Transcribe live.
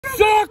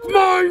Suck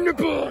my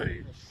nipples!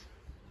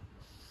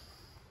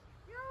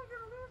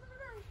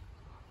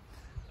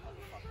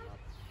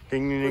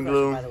 Ding ding ding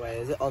glue. By the way,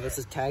 is it? Oh, this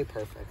is tag.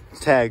 Perfect.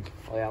 It's tag.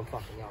 Oh yeah, I'm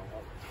fucking young.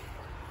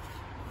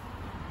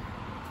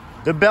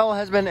 The bell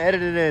has been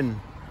edited in.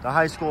 The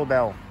high school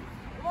bell.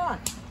 Come on,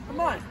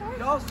 come on.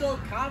 Y'all so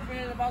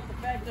confident about the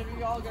fact that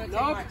you all gonna take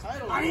my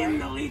title. I am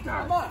the leader.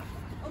 Come on,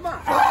 come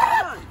on,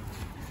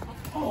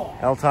 come on.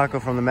 El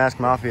Taco from the Mask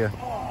Mafia.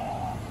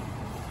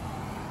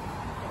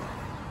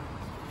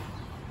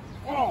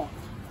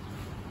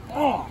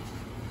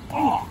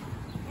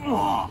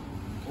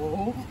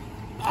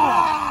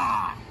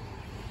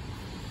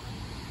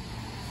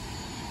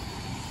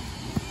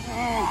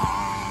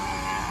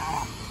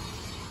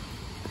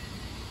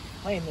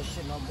 Playing this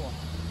shit no more.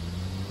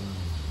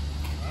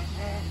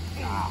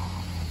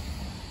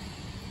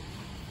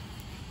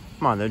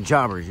 Come on, they're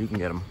jobbers. You can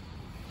get them.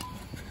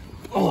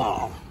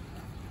 Oh,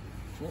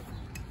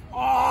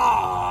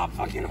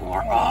 fucking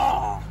whore.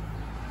 Oh.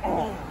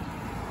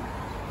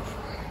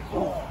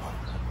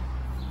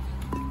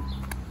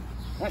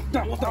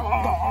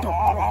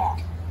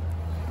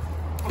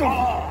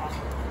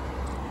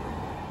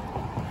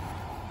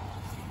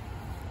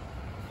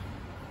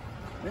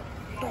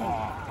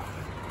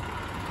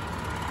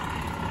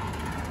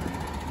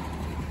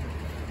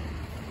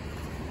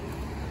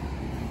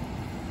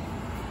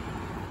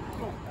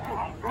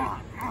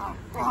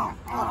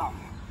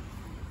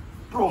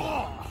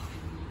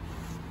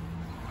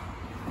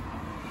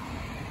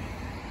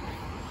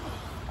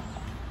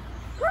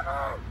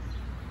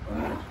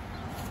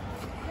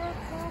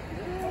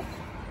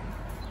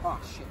 Oh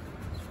shit.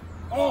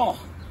 Oh.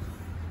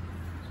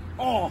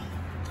 Oh.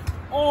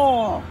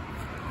 Oh.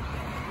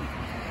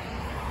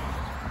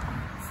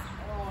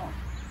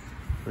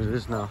 What is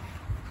this now?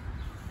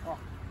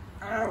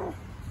 Ow.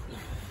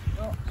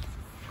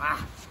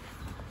 Ah.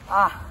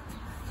 Ah.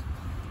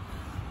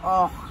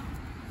 Oh.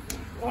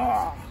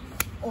 Oh.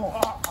 Oh.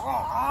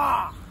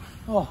 Ah.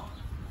 Oh.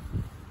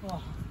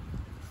 Oh.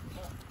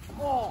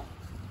 Oh.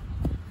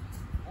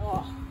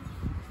 Oh.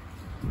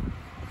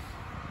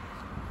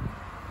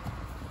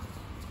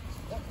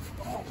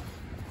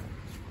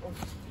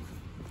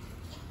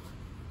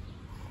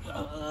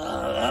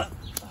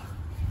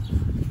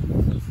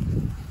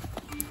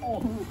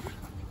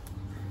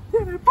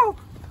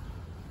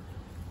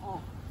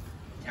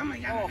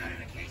 Somebody got a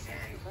notification.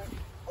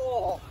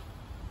 Oh.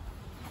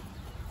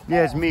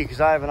 Yeah, it's me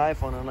because I have an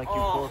iPhone unlike you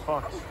poor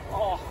fucks.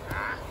 Oh.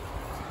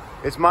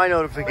 It's my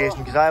notification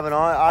because I have an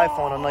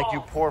iPhone unlike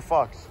you poor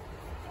fucks.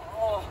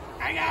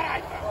 I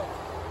got iPhone.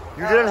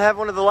 You didn't have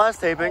one of the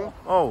last taping.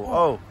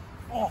 Oh.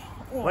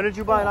 When did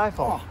you buy an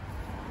iPhone?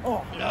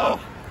 Hello?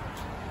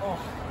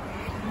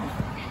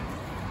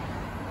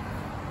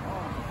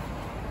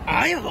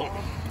 iPhone.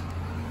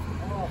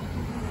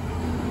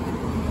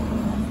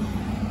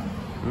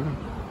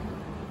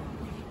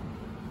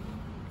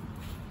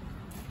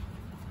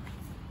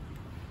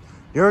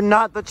 You're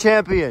not the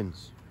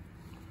champions.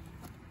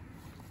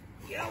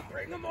 Yo,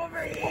 bring him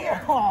over here.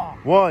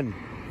 1,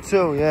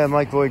 2. Yeah,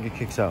 Mike Voiga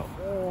kicks out.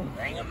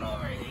 Bring him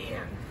over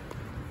here.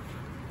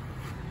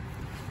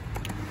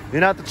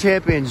 You're not the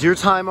champions. Your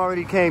time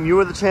already came. You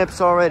were the champs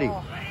already.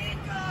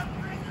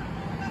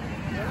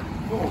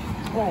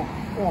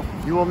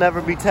 You will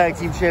never be tag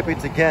team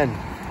champions again.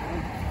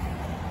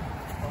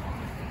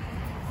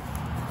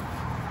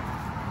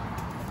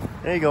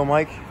 There you go,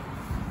 Mike.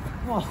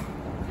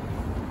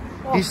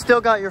 He's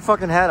still got your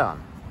fucking hat on.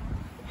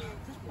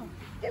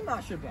 Get my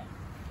shit back.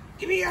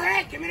 Give me your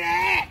hat. Give me the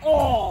hat.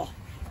 Oh.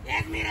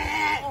 Give me the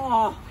hat.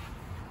 Oh.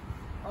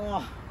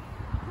 Oh.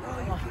 No,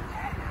 you keep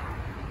that now.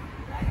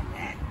 Got a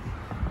hat.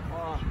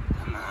 Oh.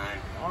 Come on.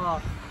 Oh.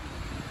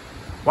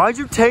 Why'd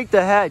you take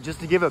the hat just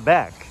to give it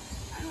back?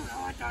 I don't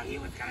know. I thought he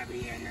was going to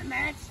be in the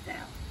match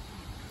still.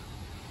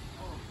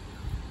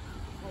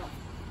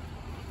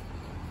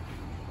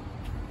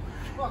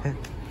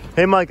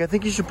 Hey, Mike, I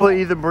think you should put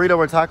either burrito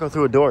or taco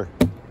through a door.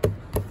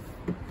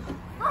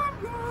 I'm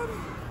good.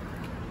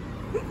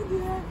 We can do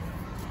that.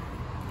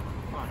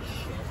 Oh,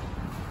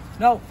 shit.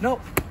 No, no.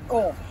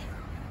 Oh.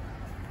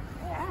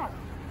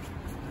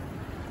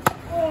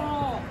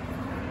 Oh.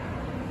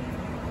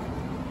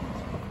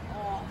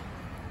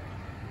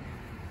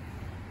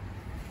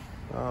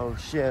 Oh,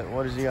 shit.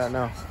 What does he got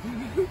now?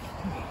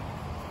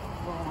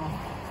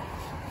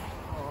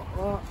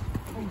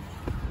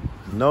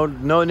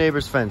 No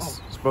neighbor's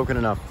fence. Spoken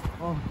enough.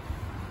 Come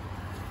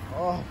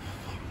on.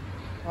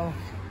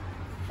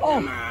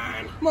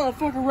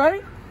 Motherfucker,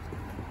 ready?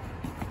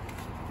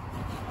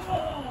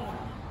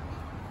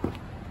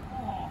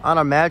 On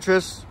a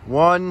mattress.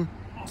 1,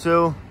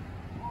 2.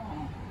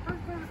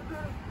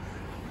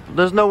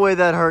 There's no way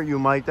that hurt you,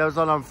 Mike. That was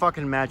on a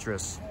fucking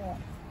mattress.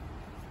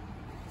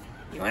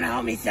 You want to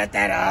help me set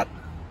that up?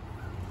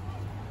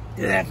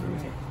 Do that for me.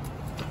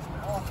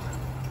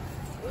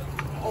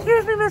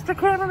 Excuse me, Mr.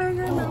 Cameraman.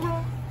 You're in the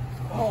wrong.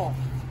 Oh.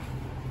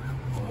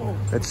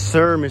 It's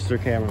Sir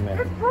Mr. Cameraman.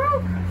 It's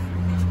broke.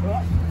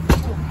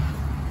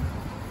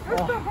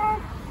 It's the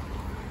broke.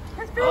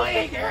 It's Oh,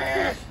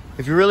 yeah.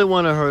 If you really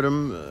want to hurt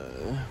him,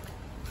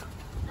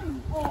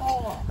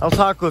 El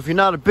Taco, if you're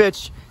not a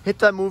bitch, hit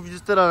that move you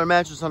just did on a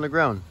mattress on the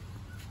ground.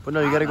 But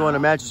no, you gotta go on a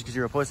mattress because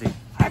you're a pussy.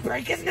 I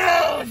break his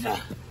nose.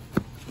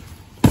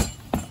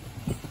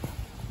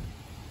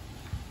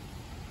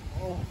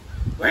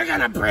 We're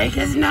gonna break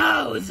his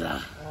nose.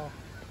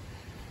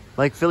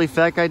 Like Philly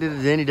Fat Guy did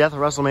to Danny Death at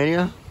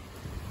WrestleMania.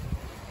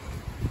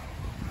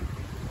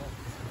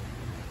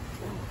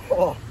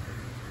 Hold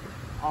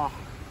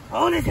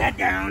his head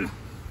down.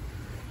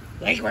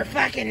 Like we're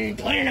fucking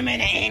putting him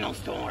in an anal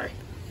store.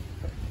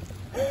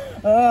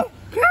 Kill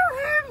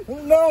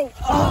him! No!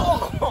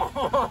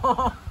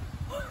 Oh.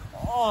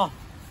 Oh.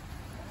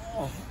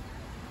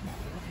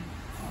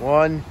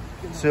 1,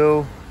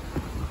 2.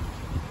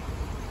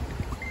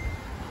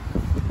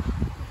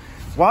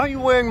 Why are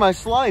you wearing my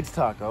slides,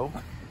 Taco?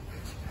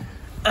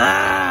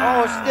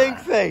 Oh, stink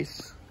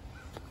face.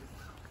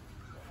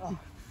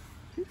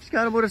 You just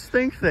got him with a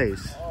stink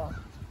face.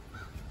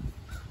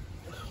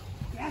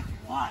 Guess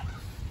what?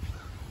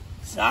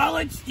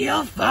 Solid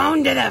steel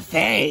phone to the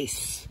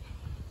face.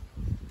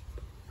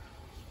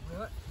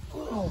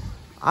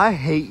 I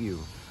hate you.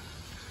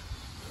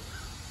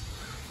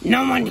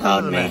 No one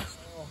told me.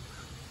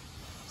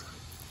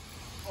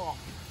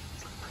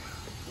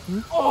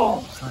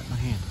 Oh! Slap my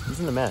hand.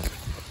 Who's in the mask?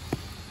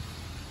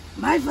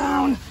 My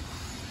phone.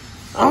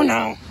 Oh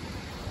no.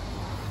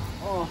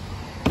 Oh.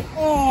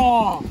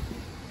 Oh.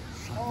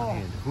 Slap my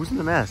hand. Who's in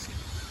the mask?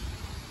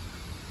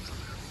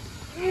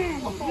 Who's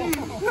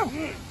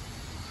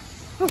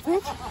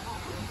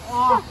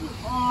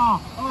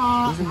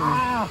in the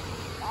mask?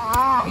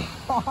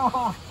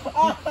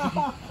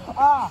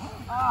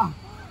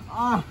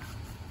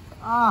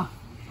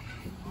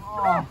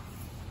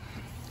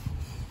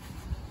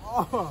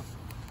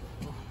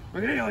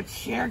 We're gonna do a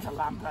chair to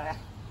lumber.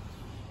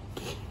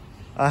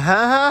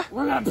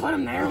 We're gonna put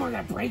him there and we're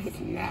gonna break his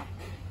neck.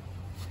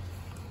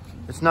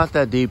 It's not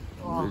that deep.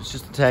 It's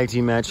just a tag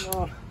team match.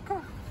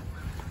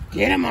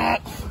 Get him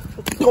up.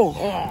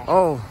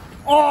 Oh.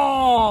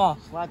 Oh.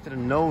 Slap to the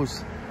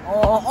nose.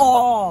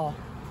 Oh.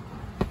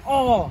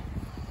 Oh.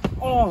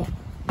 Oh.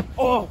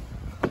 Oh.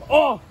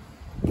 Oh.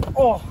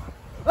 Oh.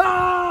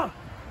 Ah.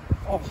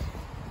 Oh.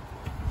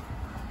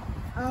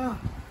 Ah.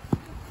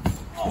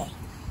 Oh.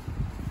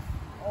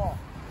 Oh.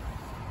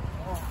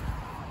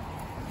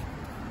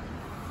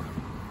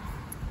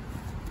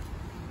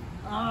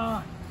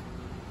 Ah.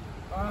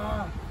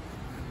 Ah.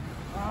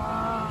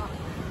 Ah.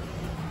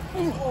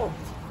 Oh.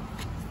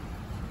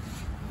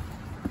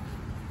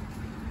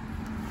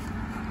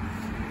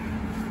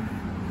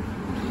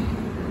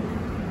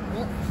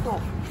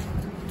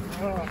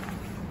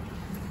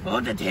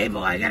 Hold the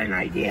table, I got an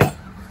idea.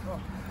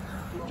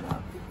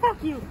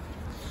 Fuck you.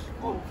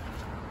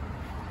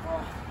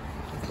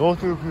 Go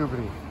through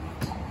puberty.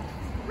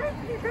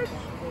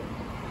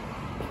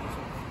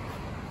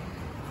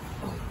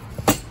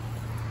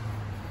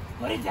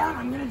 Put it down,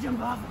 I'm gonna jump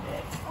off of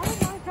it. Oh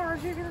my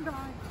gosh, you're gonna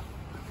die.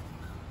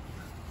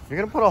 You're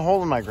gonna put a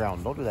hole in my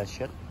ground. Don't do that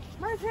shit.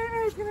 My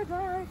teammate's gonna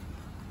die.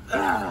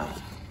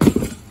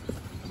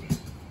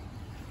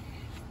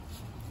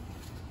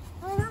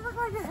 Oh, that looks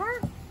like it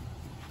hurt.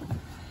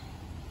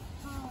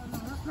 Oh no,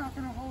 that's not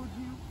gonna hold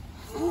you.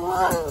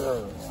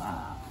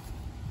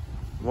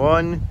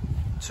 1,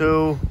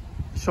 2.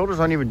 Shoulders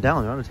aren't even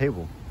down. They're on the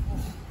table.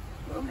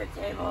 Move the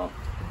table.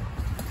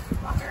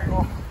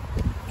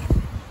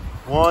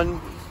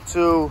 1,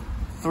 2,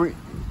 3.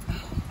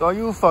 Are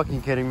you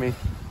fucking kidding me?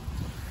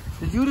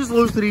 Did you just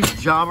lose to these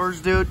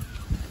jobbers, dude?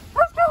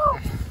 Let's go!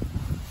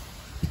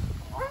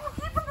 I'm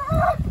keeping the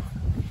hat!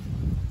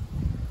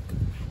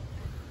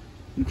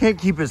 You can't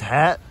keep his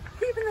hat.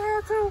 Keeping the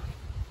hat too.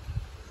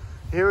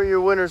 Here are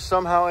your winners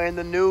somehow and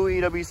the new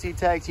EWC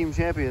Tag Team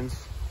Champions.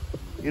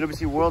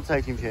 EWC World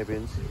Tag Team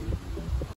Champions.